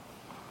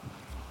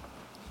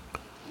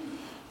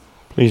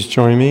Please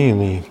join me in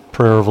the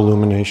prayer of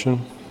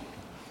illumination.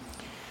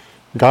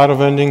 God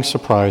of ending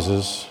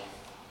surprises,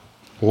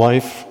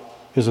 life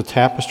is a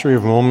tapestry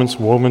of moments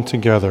woven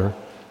together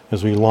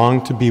as we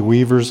long to be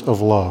weavers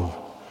of love.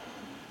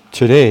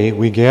 Today,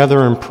 we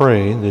gather and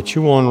pray that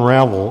you will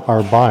unravel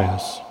our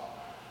bias,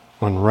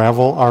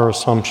 unravel our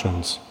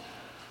assumptions,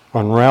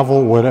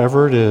 unravel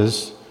whatever it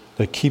is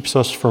that keeps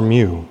us from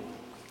you,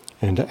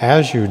 and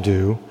as you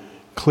do,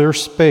 clear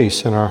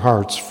space in our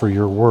hearts for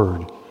your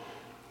word.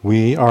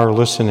 We are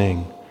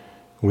listening.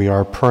 We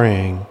are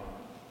praying.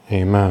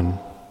 Amen.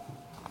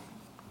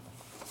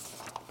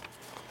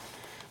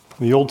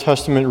 The Old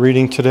Testament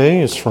reading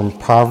today is from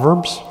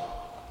Proverbs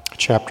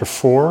chapter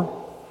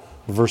 4,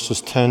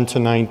 verses 10 to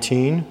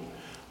 19.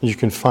 You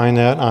can find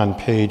that on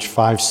page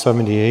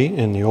 578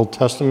 in the Old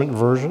Testament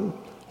version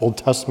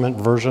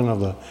of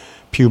the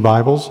Pew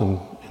Bibles and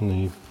in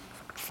the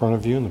front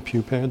of you in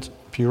the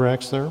pew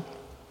racks there.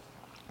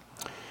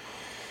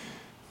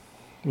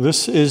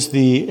 This is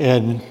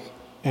the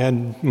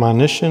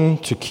admonition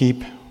to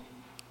keep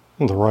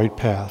the right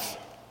path.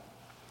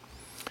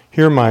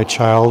 Hear, my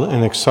child,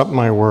 and accept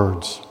my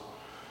words,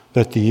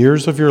 that the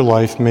years of your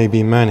life may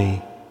be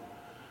many.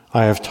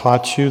 I have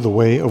taught you the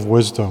way of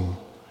wisdom.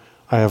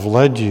 I have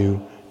led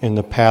you in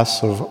the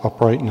paths of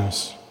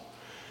uprightness.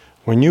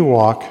 When you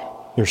walk,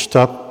 your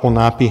step will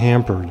not be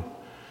hampered,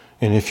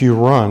 and if you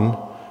run,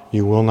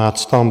 you will not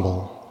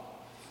stumble.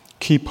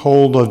 Keep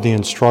hold of the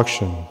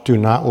instruction. Do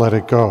not let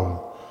it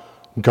go.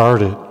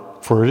 Guard it,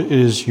 for it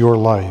is your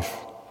life.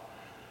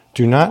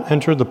 Do not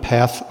enter the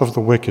path of the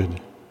wicked,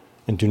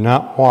 and do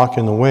not walk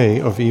in the way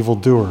of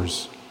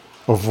evildoers.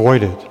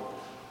 Avoid it.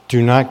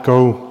 Do not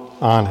go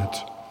on it.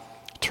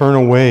 Turn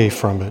away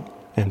from it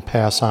and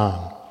pass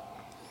on.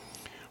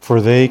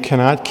 For they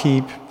cannot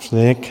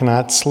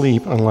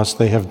sleep unless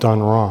they have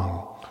done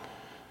wrong.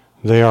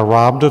 They are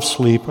robbed of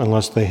sleep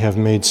unless they have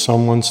made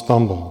someone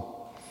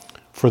stumble.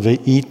 For they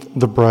eat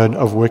the bread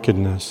of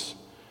wickedness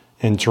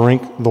and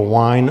drink the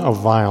wine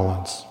of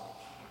violence.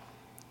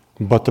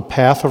 But the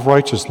path of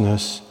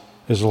righteousness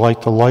is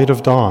like the light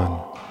of dawn,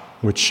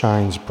 which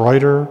shines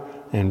brighter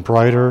and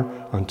brighter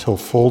until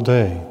full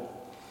day.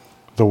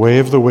 The way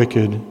of the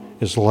wicked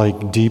is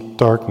like deep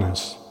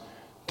darkness.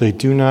 They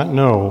do not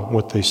know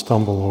what they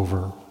stumble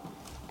over.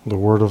 The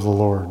word of the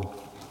Lord.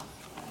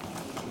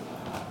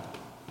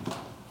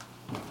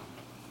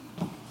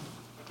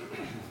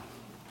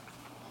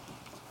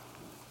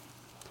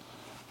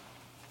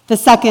 The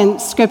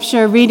second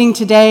scripture reading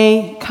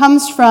today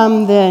comes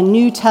from the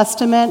New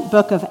Testament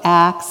book of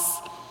Acts.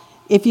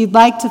 If you'd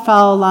like to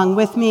follow along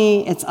with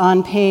me, it's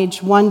on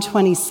page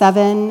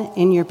 127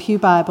 in your Pew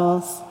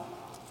Bibles.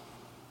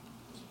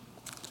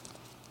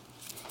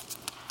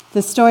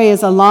 The story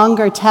is a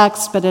longer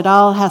text, but it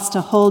all has to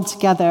hold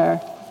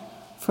together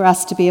for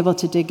us to be able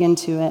to dig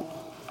into it.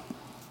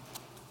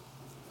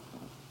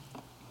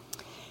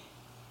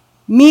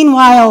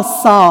 Meanwhile,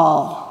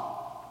 Saul,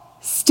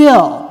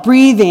 still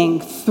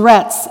breathing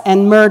threats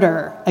and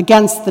murder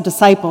against the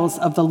disciples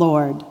of the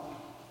Lord,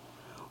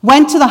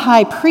 went to the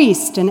high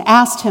priest and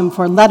asked him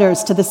for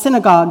letters to the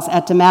synagogues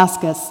at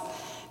Damascus,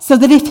 so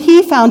that if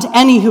he found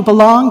any who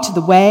belonged to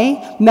the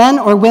way, men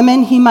or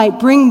women, he might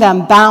bring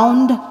them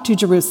bound to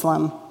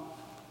Jerusalem.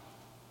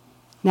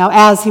 Now,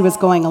 as he was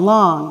going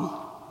along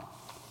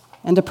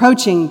and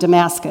approaching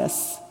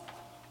Damascus,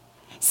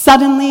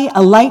 suddenly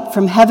a light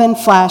from heaven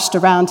flashed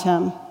around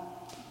him.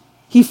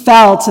 He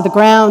fell to the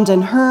ground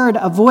and heard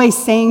a voice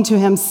saying to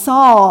him,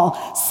 "Saul,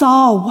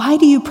 Saul, why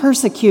do you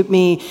persecute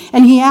me?"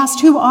 And he asked,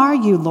 "Who are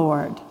you,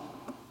 Lord?"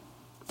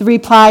 The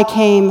reply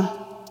came,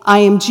 "I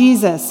am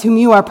Jesus, whom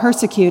you are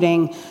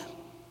persecuting.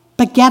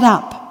 But get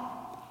up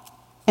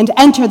and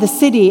enter the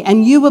city,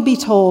 and you will be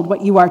told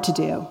what you are to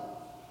do."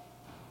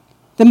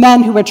 The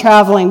men who were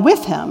traveling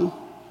with him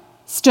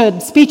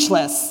stood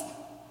speechless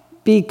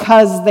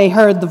because they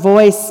heard the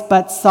voice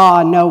but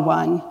saw no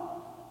one.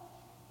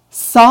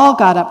 Saul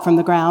got up from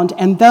the ground,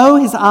 and though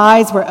his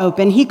eyes were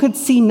open, he could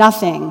see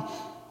nothing.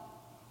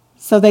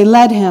 So they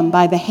led him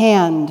by the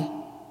hand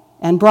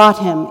and brought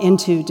him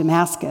into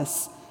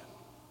Damascus.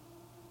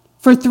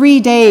 For 3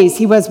 days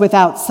he was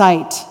without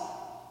sight,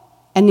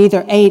 and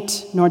neither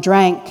ate nor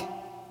drank.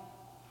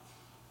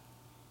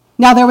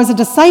 Now there was a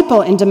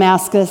disciple in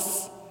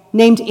Damascus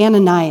named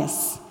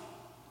Ananias.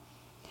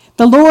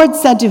 The Lord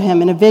said to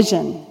him in a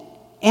vision,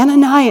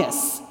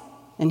 "Ananias."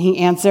 And he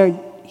answered,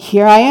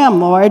 "Here I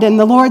am, Lord." And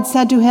the Lord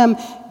said to him,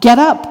 "Get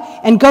up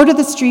and go to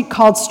the street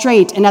called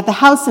Straight, and at the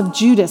house of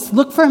Judas,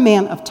 look for a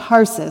man of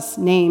Tarsus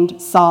named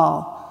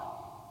Saul.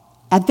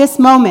 At this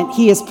moment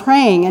he is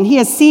praying, and he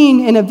has seen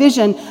in a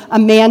vision a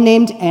man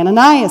named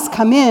Ananias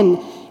come in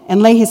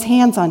and lay his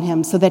hands on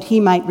him so that he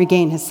might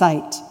regain his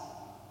sight."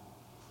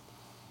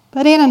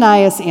 But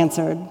Ananias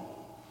answered,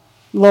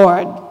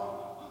 "Lord,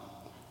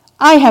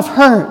 I have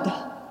heard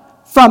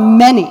from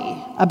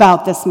many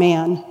about this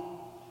man,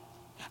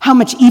 how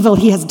much evil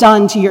he has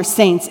done to your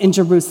saints in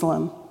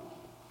Jerusalem.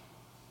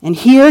 And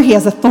here he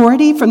has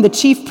authority from the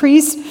chief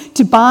priest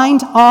to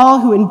bind all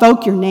who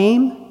invoke your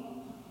name."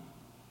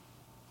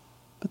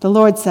 But the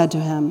Lord said to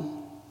him,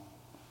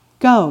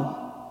 "Go,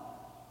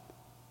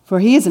 for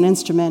he is an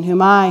instrument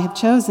whom I have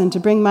chosen to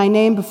bring my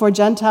name before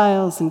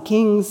Gentiles and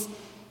kings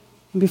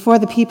and before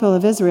the people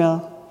of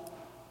Israel.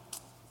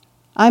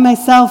 I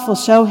myself will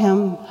show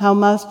him how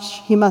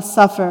much he must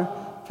suffer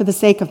for the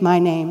sake of my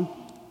name."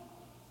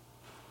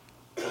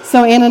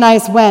 So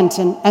Ananias went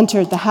and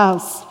entered the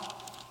house.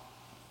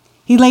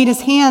 He laid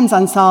his hands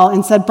on Saul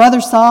and said,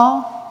 "Brother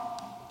Saul,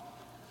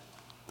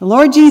 the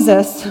Lord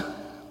Jesus,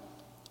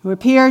 who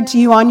appeared to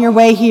you on your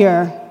way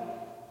here,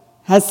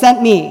 has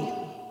sent me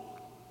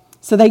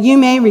so that you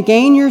may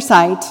regain your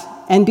sight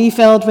and be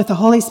filled with the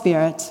Holy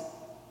Spirit."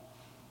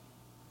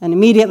 And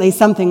immediately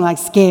something like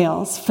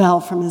scales fell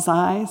from his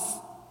eyes,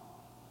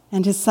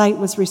 and his sight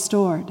was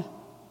restored.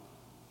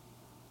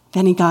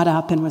 Then he got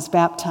up and was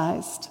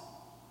baptized.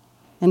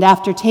 And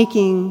after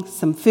taking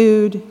some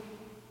food,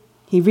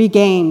 he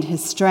regained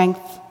his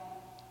strength.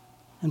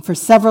 And for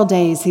several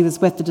days he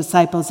was with the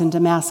disciples in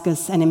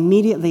Damascus, and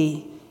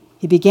immediately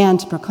he began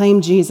to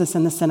proclaim Jesus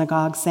in the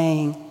synagogue,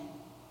 saying,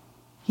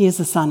 "He is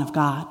the Son of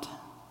God."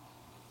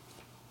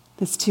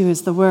 This too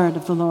is the word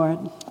of the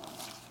Lord.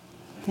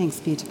 Thanks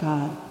be to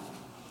God.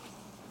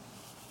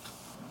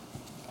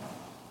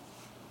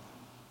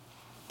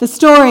 The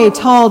story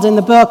told in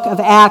the book of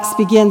Acts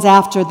begins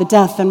after the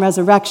death and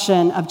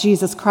resurrection of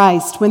Jesus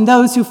Christ, when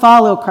those who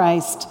follow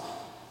Christ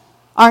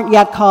aren't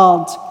yet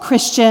called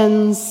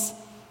Christians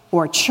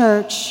or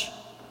church,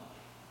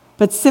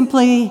 but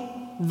simply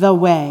the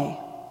way.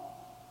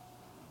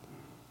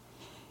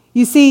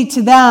 You see,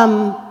 to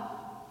them,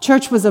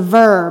 church was a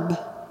verb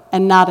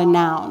and not a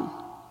noun.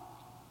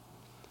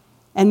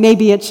 And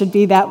maybe it should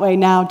be that way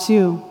now,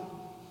 too.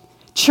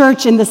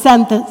 Church in the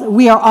sense that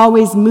we are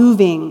always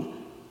moving,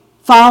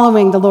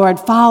 following the Lord,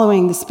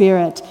 following the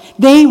Spirit.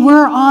 They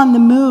were on the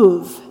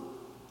move,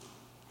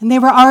 and they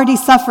were already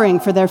suffering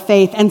for their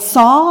faith. And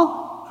Saul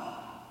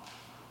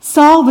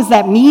was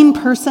that mean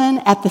person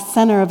at the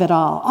center of it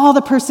all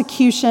the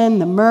persecution,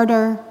 the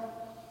murder.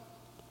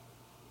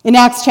 In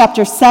Acts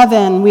chapter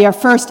 7, we are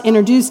first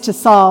introduced to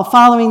Saul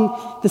following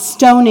the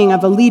stoning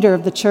of a leader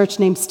of the church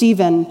named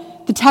Stephen.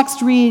 The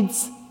text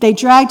reads, "They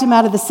dragged him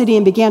out of the city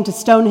and began to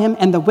stone him,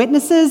 and the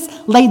witnesses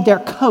laid their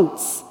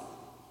coats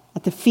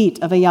at the feet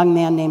of a young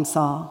man named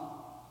Saul."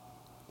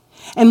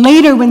 And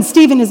later, when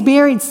Stephen is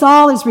buried,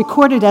 Saul is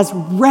recorded as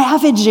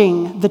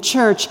ravaging the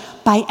church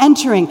by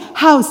entering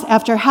house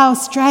after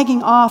house,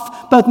 dragging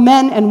off both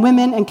men and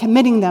women and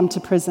committing them to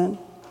prison.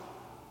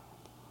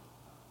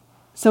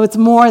 So it's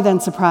more than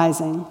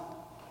surprising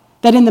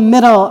that in the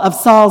middle of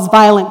Saul's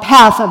violent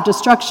path of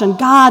destruction,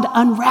 God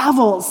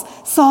unravels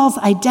Saul's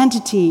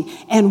identity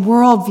and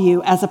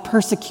worldview as a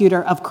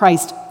persecutor of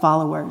Christ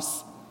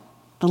followers.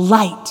 The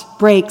light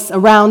breaks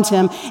around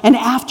him, and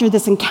after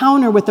this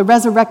encounter with the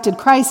resurrected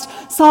Christ,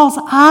 Saul's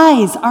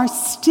eyes are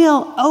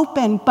still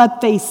open,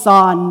 but they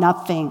saw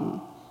nothing.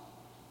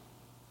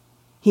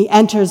 He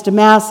enters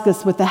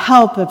Damascus with the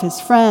help of his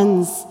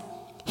friends.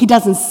 He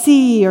doesn't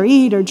see or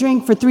eat or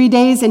drink for 3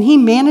 days, and he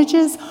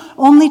manages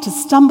only to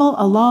stumble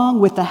along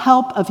with the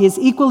help of his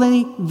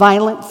equally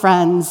violent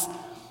friends,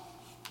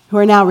 who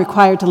are now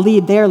required to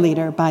lead their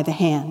leader by the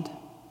hand.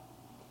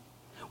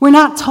 We're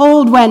not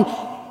told when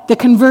the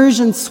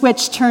conversion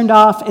switch turned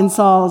off in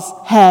Saul's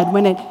head,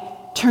 when it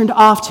turned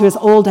off to his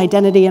old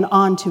identity and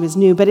on to his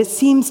new, but it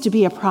seems to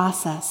be a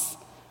process.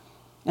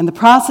 And the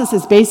process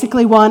is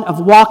basically one of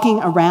walking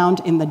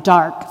around in the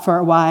dark for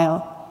a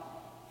while,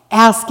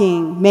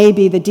 asking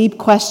maybe the deep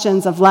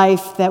questions of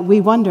life that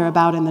we wonder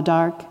about in the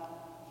dark.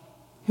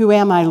 Who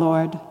am I,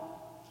 Lord?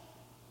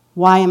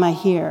 Why am I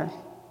here?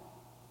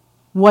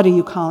 What are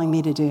you calling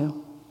me to do?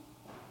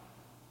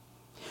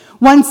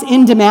 Once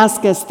in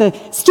Damascus, the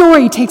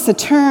story takes a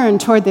turn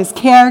toward this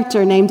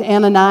character named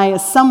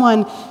Ananias,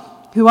 someone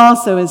who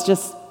also is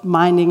just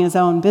minding his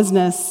own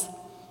business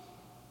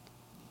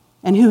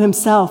and who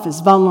himself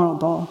is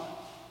vulnerable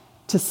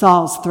to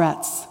Saul's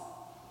threats.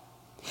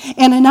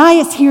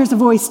 Ananias hears a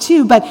voice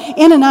too, but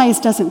Ananias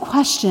doesn't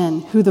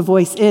question who the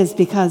voice is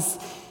because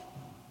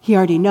he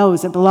already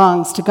knows it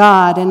belongs to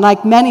God. And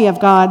like many of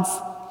God's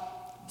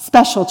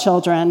special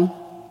children,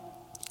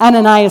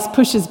 Ananias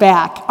pushes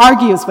back,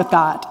 argues with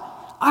God,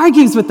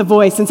 argues with the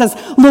voice and says,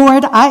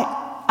 "Lord,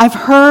 I've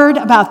heard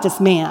about this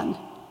man."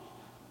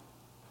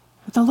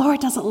 But the Lord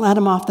doesn't let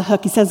him off the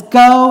hook. He says,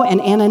 "Go,"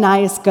 and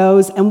Ananias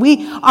goes. And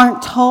we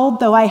aren't told,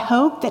 though I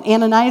hope, that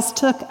Ananias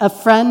took a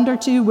friend or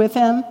two with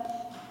him.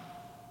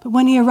 But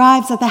when he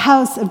arrives at the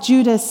house of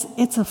Judas,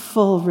 it's a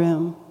full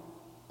room.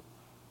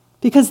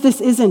 Because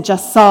this isn't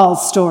just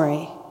Saul's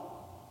story,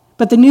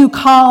 but the new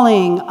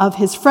calling of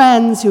his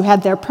friends who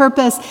had their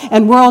purpose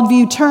and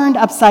worldview turned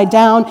upside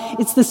down.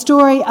 It's the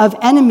story of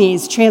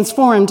enemies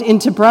transformed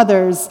into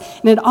brothers,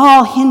 and it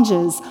all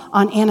hinges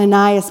on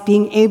Ananias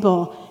being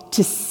able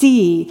to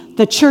see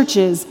the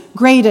church's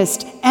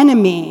greatest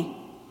enemy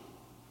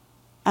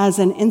as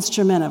an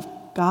instrument of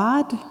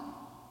God.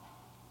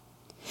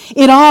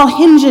 It all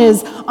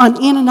hinges on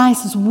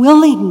Ananias'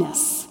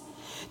 willingness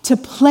to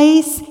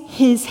place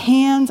his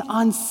hands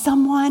on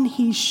someone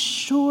he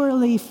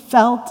surely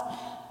felt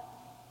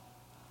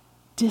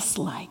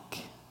dislike,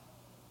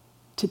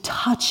 to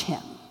touch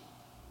him,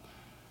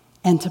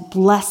 and to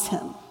bless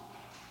him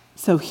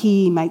so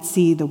he might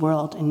see the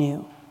world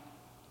anew.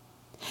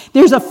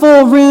 There's a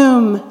full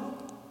room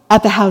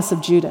at the house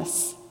of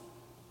Judas.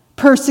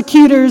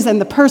 Persecutors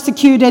and the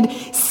persecuted,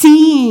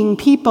 seeing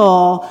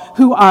people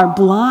who are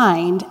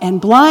blind, and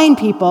blind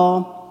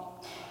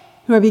people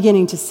who are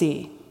beginning to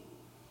see.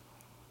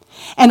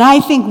 And I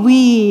think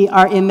we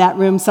are in that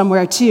room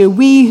somewhere too.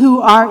 We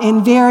who are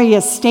in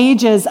various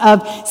stages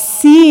of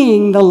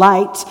seeing the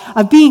light,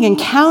 of being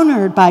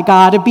encountered by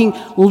God, of being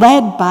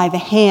led by the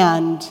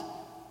hand,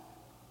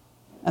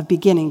 of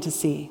beginning to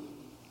see.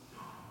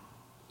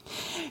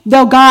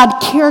 Though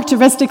God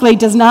characteristically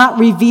does not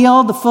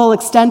reveal the full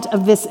extent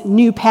of this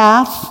new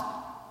path,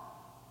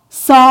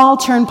 Saul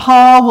turned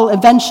Paul will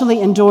eventually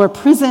endure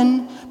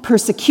prison,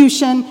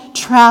 persecution,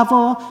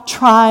 travel,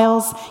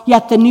 trials,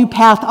 yet the new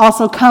path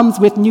also comes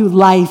with new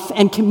life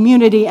and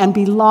community and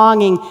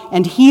belonging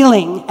and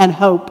healing and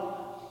hope.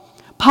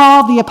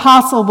 Paul the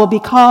apostle will be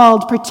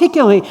called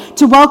particularly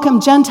to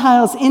welcome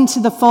Gentiles into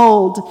the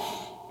fold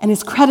and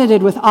is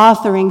credited with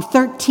authoring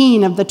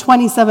 13 of the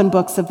 27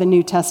 books of the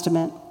New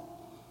Testament.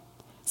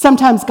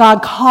 Sometimes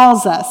God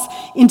calls us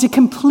into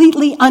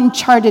completely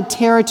uncharted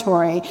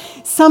territory.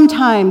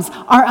 Sometimes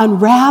our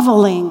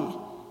unraveling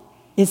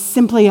is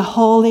simply a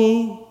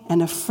holy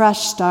and a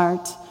fresh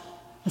start,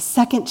 a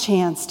second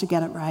chance to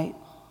get it right.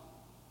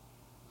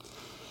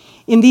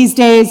 In these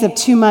days of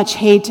too much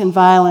hate and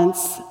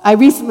violence, I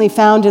recently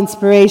found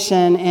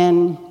inspiration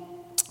in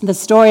the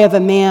story of a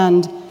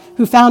man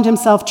who found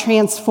himself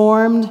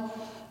transformed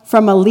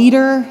from a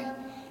leader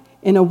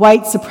in a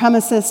white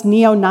supremacist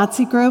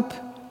neo-Nazi group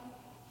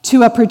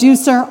to a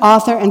producer,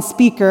 author, and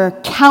speaker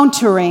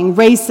countering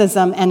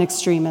racism and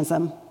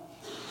extremism.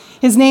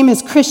 His name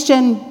is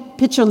Christian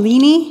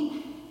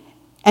Picciolini,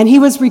 and he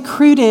was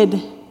recruited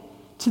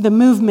to the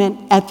movement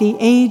at the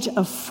age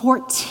of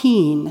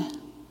 14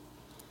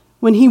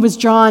 when he was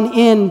drawn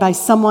in by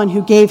someone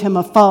who gave him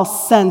a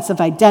false sense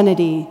of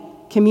identity,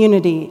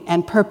 community,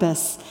 and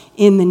purpose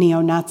in the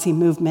neo-Nazi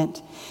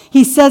movement.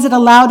 He says it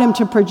allowed him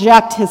to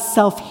project his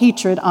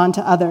self-hatred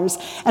onto others.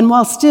 And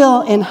while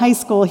still in high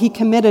school, he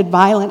committed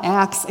violent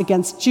acts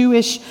against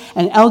Jewish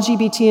and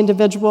LGBT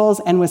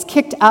individuals and was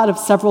kicked out of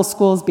several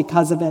schools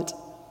because of it.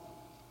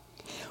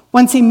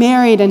 Once he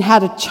married and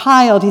had a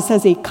child, he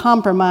says he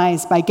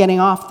compromised by getting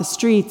off the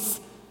streets,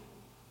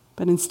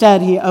 but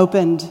instead he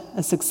opened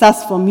a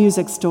successful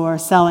music store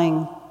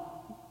selling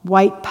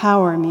white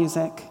power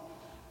music,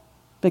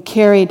 but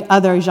carried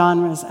other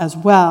genres as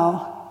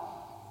well.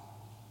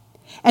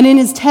 And in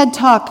his TED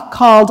Talk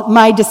called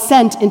My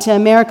Descent into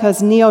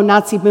America's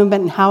Neo-Nazi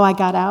Movement and How I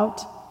Got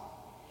Out,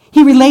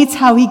 he relates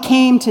how he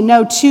came to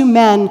know two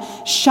men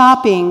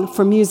shopping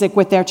for music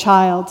with their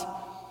child.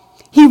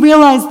 He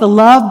realized the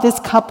love this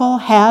couple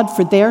had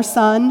for their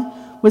son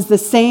was the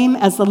same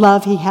as the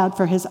love he had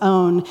for his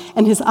own,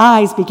 and his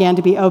eyes began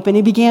to be open.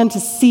 He began to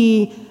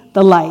see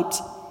the light.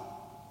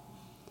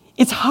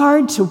 It's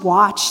hard to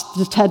watch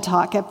the TED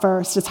Talk at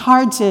first. It's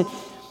hard to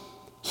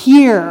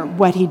hear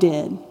what he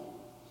did.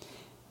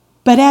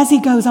 But as he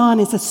goes on,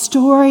 it's a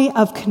story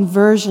of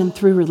conversion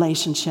through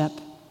relationship.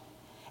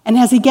 And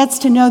as he gets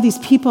to know these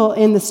people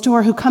in the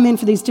store who come in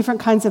for these different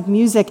kinds of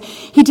music,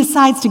 he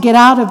decides to get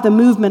out of the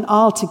movement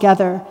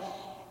altogether.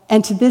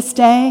 And to this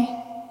day,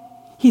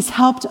 he's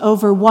helped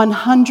over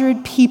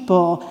 100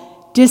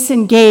 people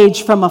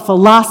disengage from a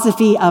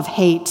philosophy of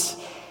hate.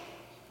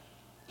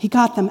 He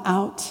got them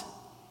out.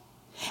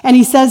 And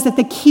he says that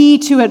the key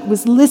to it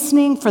was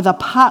listening for the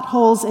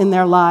potholes in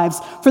their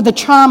lives, for the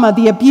trauma,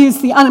 the abuse,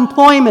 the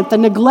unemployment, the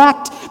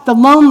neglect, the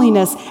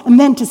loneliness, and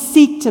then to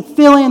seek to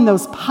fill in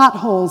those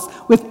potholes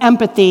with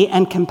empathy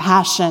and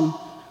compassion.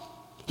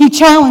 He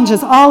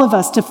challenges all of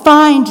us to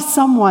find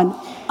someone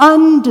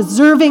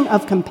undeserving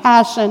of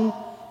compassion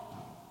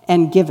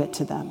and give it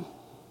to them.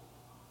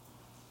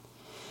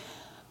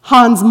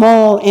 Hans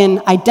Moll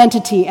in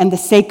Identity and the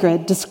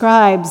Sacred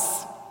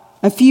describes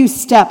a few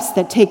steps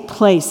that take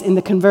place in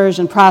the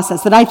conversion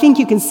process that I think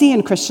you can see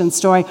in Christian's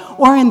story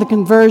or in the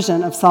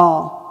conversion of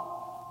Saul.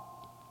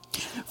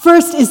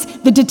 First is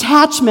the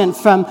detachment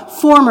from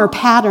former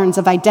patterns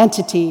of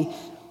identity.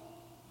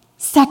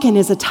 Second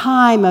is a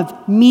time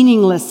of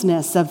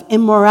meaninglessness, of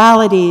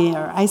immorality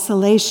or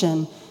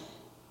isolation.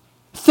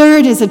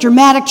 Third is a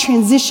dramatic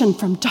transition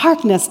from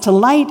darkness to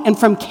light and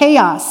from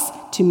chaos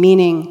to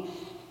meaning.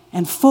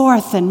 And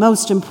fourth, and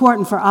most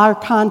important for our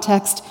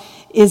context,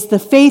 is the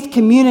faith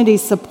community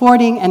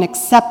supporting and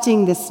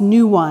accepting this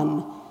new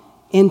one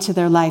into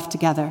their life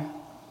together.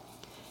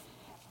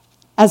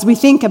 As we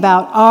think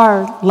about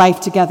our life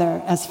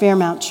together as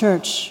Fairmount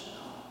Church,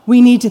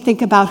 we need to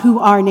think about who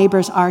our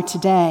neighbors are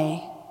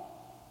today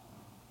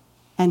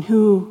and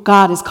who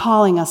God is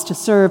calling us to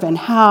serve and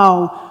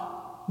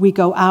how we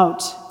go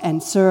out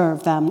and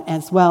serve them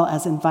as well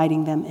as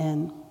inviting them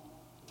in.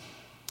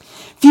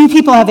 Few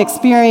people have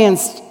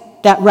experienced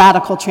that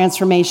radical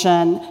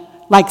transformation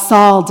like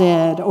Saul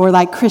did or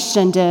like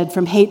Christian did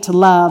from hate to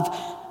love.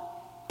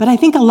 But I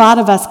think a lot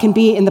of us can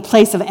be in the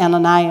place of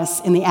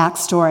Ananias in the Acts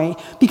story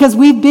because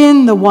we've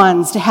been the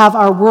ones to have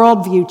our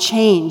worldview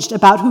changed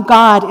about who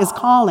God is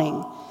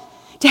calling,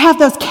 to have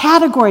those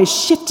categories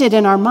shifted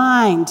in our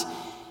mind,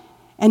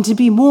 and to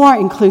be more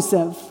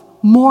inclusive,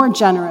 more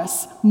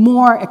generous,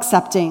 more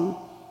accepting.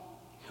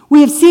 We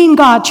have seen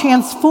God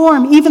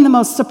transform even the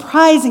most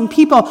surprising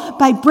people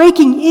by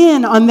breaking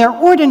in on their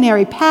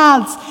ordinary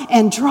paths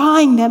and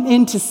drawing them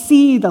in to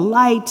see the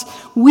light.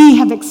 We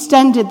have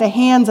extended the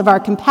hands of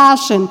our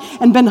compassion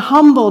and been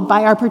humbled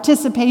by our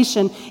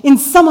participation in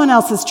someone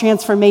else's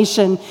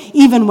transformation,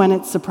 even when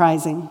it's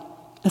surprising,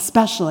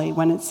 especially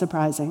when it's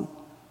surprising.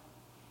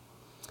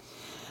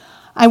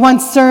 I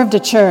once served a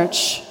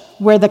church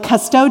where the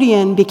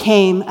custodian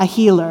became a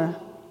healer.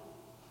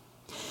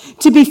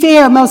 To be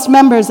fair, most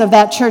members of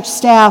that church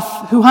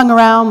staff who hung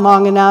around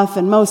long enough,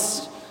 and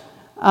most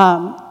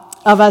of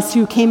us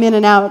who came in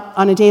and out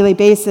on a daily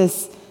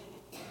basis,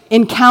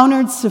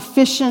 encountered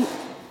sufficient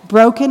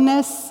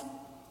brokenness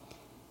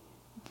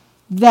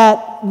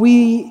that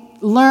we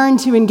learned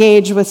to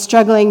engage with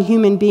struggling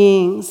human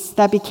beings.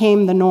 That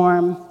became the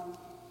norm.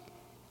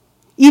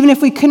 Even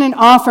if we couldn't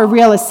offer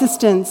real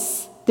assistance,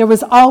 there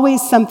was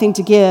always something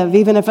to give,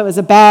 even if it was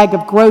a bag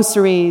of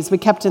groceries we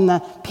kept in the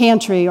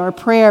pantry or a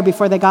prayer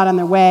before they got on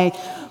their way.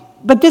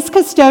 But this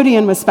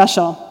custodian was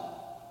special.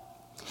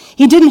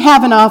 He didn't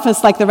have an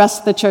office like the rest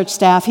of the church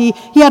staff. He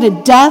had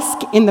a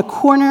desk in the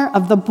corner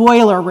of the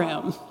boiler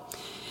room,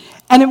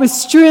 and it was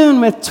strewn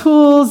with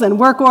tools and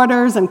work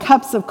orders and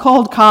cups of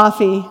cold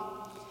coffee.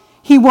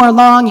 He wore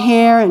long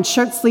hair and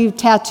shirt-sleeve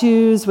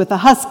tattoos with a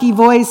husky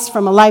voice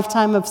from a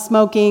lifetime of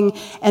smoking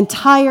and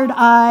tired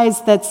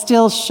eyes that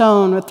still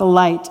shone with the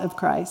light of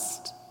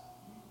Christ.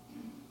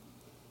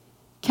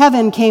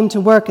 Kevin came to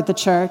work at the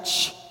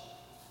church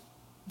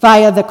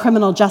via the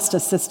criminal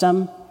justice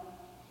system.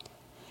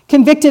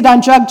 Convicted on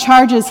drug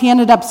charges, he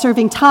ended up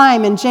serving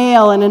time in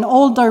jail, and an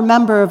older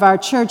member of our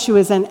church who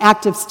is an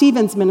active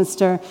Stevens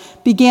minister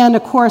began a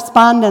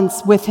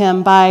correspondence with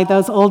him by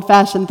those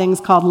old-fashioned things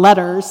called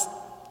letters.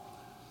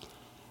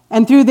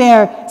 And through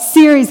their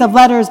series of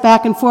letters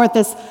back and forth,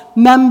 this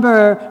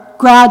member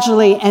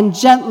gradually and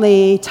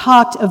gently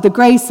talked of the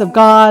grace of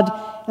God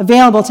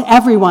available to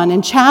everyone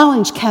and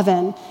challenged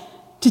Kevin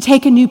to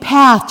take a new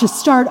path, to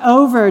start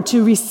over,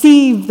 to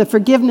receive the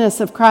forgiveness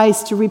of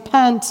Christ, to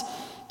repent,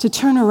 to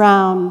turn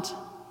around.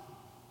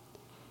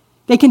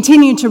 They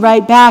continued to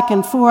write back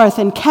and forth,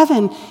 and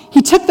Kevin,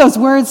 he took those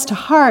words to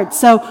heart.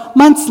 So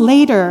months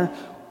later,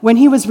 when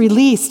he was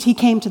released, he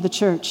came to the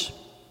church.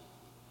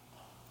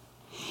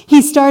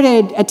 He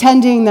started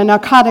attending the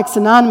Narcotics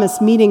Anonymous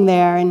meeting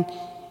there, and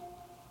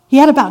he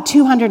had about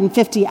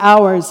 250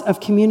 hours of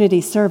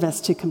community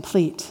service to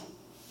complete.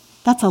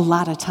 That's a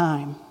lot of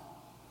time.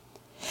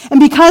 And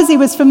because he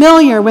was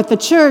familiar with the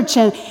church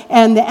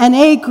and the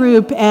NA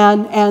group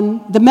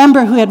and the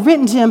member who had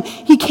written to him,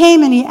 he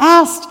came and he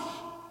asked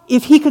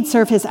if he could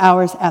serve his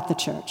hours at the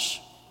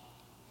church.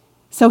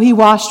 So he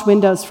washed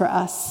windows for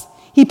us.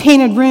 He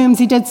painted rooms.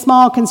 He did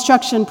small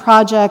construction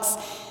projects.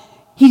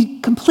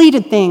 He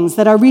completed things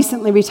that our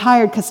recently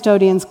retired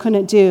custodians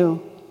couldn't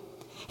do.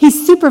 He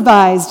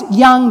supervised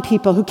young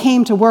people who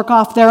came to work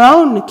off their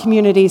own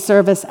community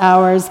service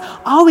hours,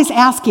 always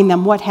asking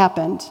them what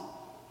happened,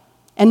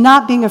 and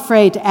not being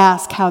afraid to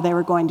ask how they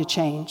were going to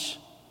change.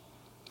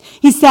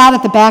 He sat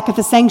at the back of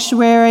the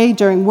sanctuary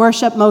during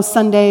worship most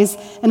Sundays,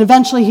 and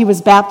eventually he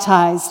was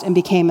baptized and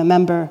became a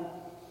member.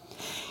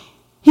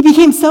 He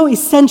became so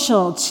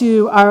essential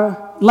to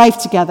our life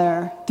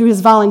together through his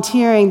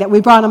volunteering that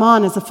we brought him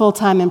on as a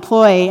full-time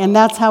employee, and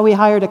that's how we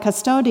hired a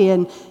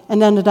custodian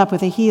and ended up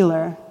with a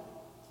healer.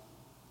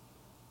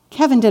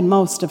 Kevin did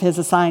most of his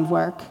assigned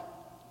work.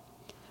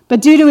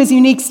 But due to his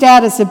unique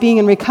status of being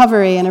in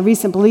recovery and a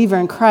recent believer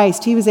in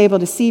Christ, he was able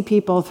to see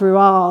people through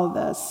all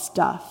the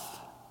stuff.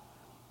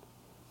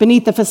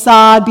 Beneath the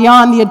facade,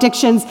 beyond the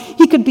addictions,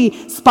 he could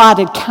be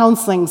spotted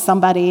counseling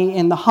somebody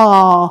in the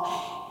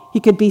hall. He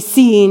could be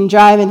seen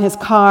driving his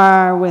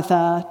car with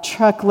a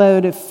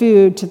truckload of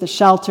food to the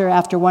shelter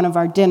after one of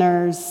our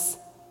dinners.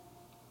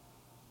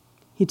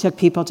 He took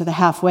people to the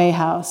halfway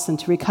house and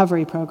to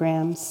recovery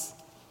programs.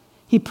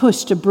 He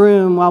pushed a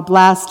broom while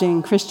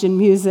blasting Christian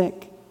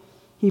music.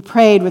 He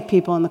prayed with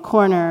people in the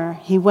corner.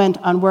 He went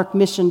on work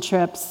mission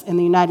trips in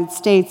the United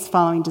States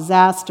following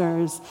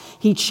disasters.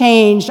 He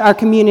changed our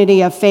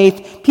community of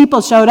faith.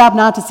 People showed up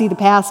not to see the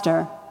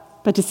pastor,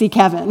 but to see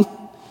Kevin.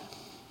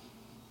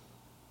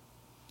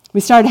 We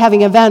started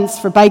having events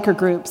for biker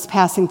groups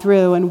passing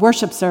through and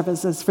worship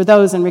services for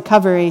those in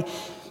recovery.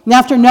 And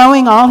after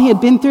knowing all he had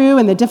been through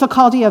and the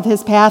difficulty of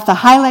his path, the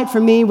highlight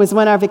for me was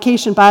when our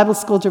Vacation Bible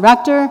School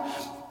director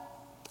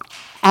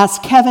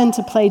asked Kevin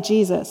to play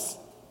Jesus.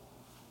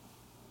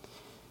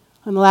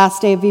 On the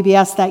last day of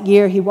VBS that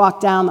year, he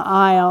walked down the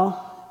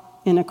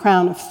aisle in a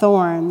crown of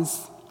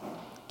thorns,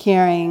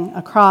 carrying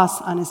a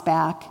cross on his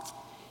back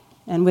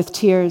and with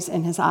tears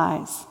in his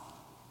eyes.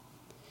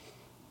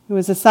 It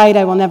was a sight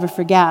I will never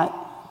forget,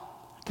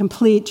 a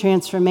complete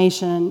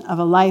transformation of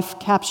a life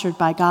captured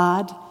by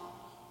God.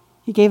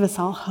 He gave us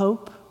all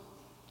hope,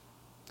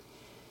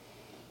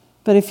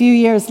 But a few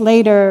years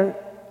later,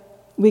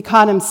 we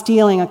caught him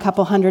stealing a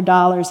couple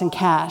 $100 in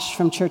cash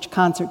from church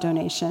concert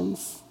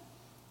donations,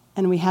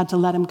 and we had to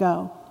let him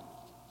go.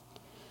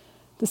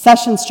 The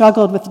session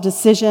struggled with the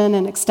decision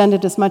and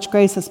extended as much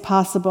grace as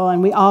possible,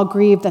 and we all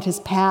grieved that his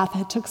path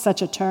had took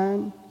such a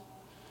turn.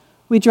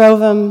 We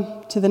drove him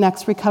to the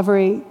next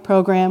recovery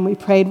program, we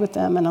prayed with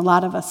him, and a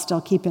lot of us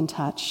still keep in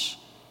touch.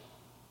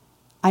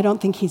 I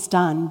don't think he's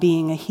done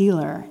being a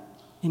healer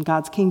in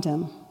God's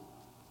kingdom.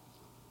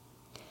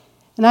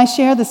 And I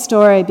share this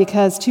story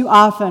because too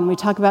often we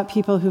talk about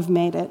people who've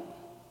made it,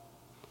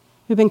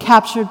 who've been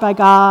captured by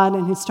God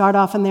and who start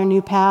off on their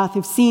new path,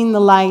 who've seen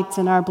the light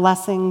and are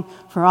blessing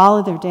for all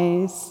of their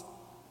days.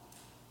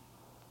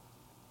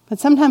 But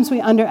sometimes we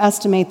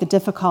underestimate the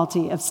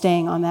difficulty of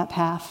staying on that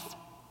path.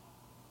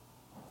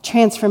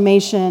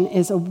 Transformation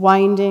is a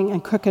winding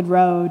and crooked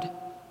road,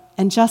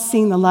 and just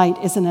seeing the light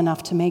isn't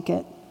enough to make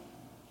it.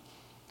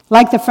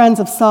 Like the friends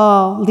of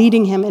Saul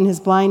leading him in his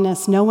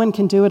blindness, no one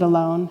can do it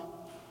alone.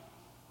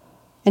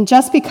 And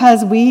just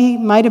because we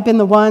might have been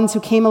the ones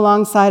who came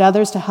alongside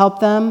others to help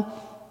them,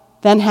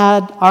 then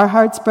had our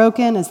hearts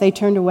broken as they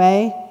turned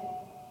away,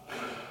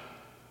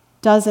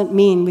 doesn't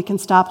mean we can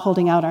stop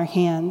holding out our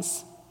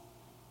hands.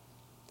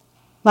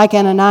 Like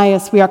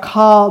Ananias, we are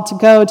called to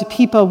go to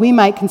people we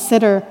might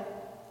consider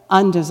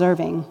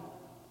undeserving,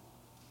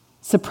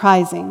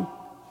 surprising,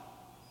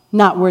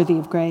 not worthy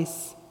of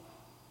grace,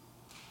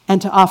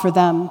 and to offer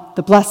them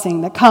the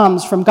blessing that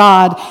comes from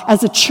God.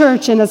 As a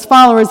church and as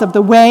followers of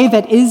the way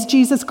that is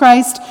Jesus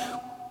Christ,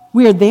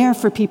 we are there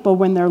for people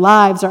when their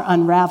lives are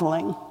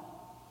unraveling,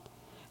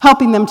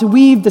 helping them to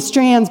weave the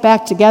strands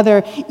back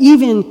together,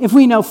 even if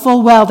we know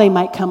full well they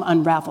might come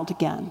unraveled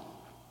again.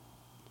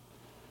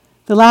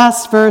 The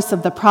last verse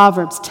of the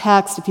Proverbs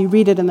text, if you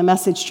read it in the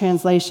Message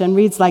translation,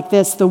 reads like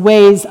this: "The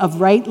ways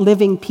of right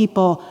living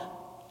people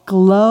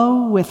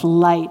glow with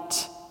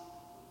light.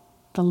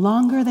 The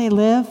longer they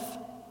live,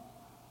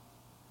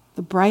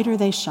 the brighter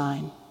they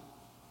shine."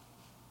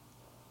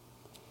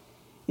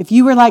 If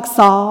you were like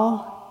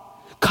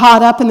Saul,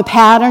 caught up in the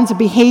patterns of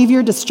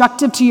behavior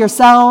destructive to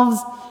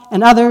yourselves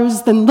and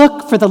others, then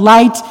look for the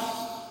light.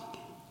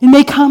 It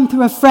may come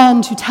through a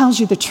friend who tells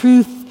you the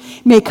truth.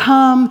 It may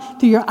come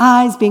through your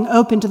eyes being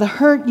open to the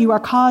hurt you are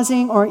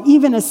causing, or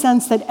even a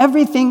sense that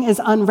everything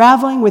is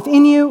unraveling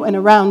within you and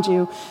around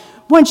you.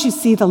 Once you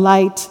see the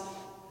light,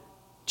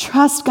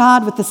 trust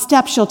God with the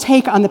steps you'll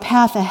take on the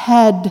path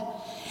ahead,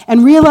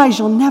 and realize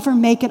you'll never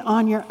make it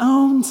on your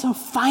own, so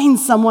find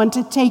someone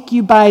to take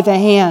you by the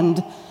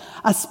hand,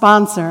 a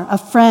sponsor, a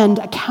friend,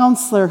 a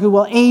counselor who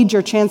will aid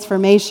your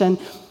transformation,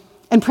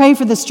 and pray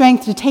for the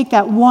strength to take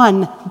that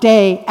one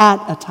day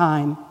at a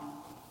time.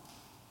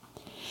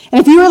 And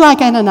if you are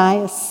like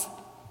Ananias,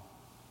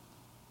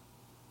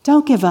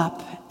 don't give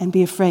up and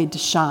be afraid to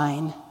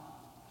shine.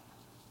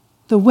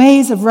 The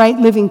ways of right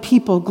living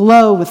people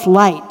glow with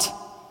light.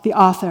 The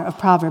author of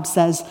Proverbs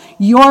says,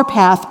 your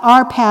path,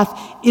 our path,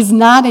 is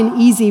not an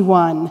easy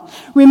one.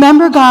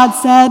 Remember, God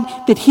said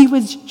that he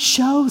would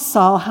show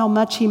Saul how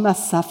much he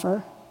must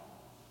suffer.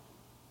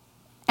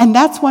 And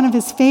that's one of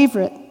his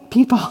favorite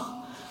people.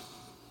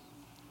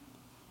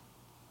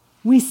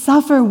 We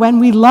suffer when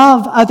we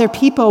love other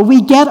people.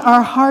 We get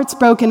our hearts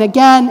broken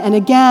again and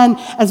again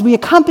as we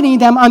accompany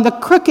them on the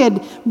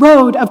crooked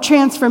road of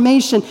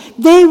transformation.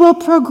 They will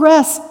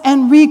progress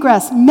and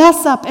regress,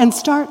 mess up and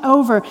start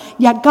over.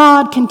 Yet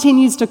God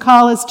continues to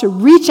call us to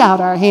reach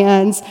out our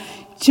hands,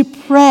 to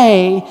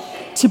pray,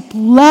 to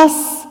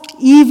bless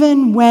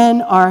even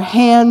when our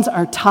hands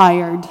are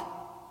tired.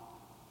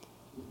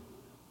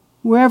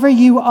 Wherever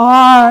you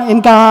are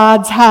in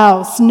God's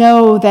house,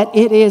 know that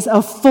it is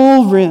a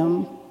full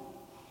room.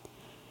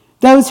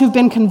 Those who've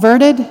been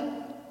converted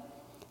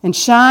and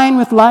shine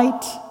with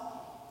light,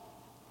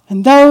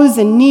 and those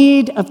in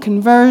need of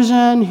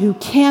conversion who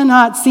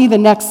cannot see the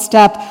next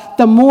step,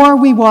 the more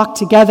we walk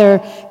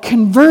together,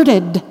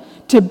 converted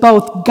to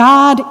both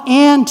God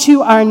and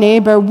to our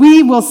neighbor,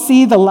 we will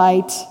see the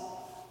light.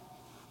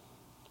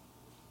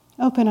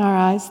 Open our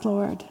eyes,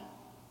 Lord,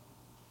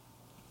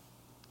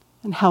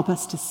 and help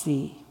us to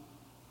see.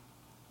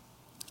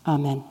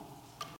 Amen.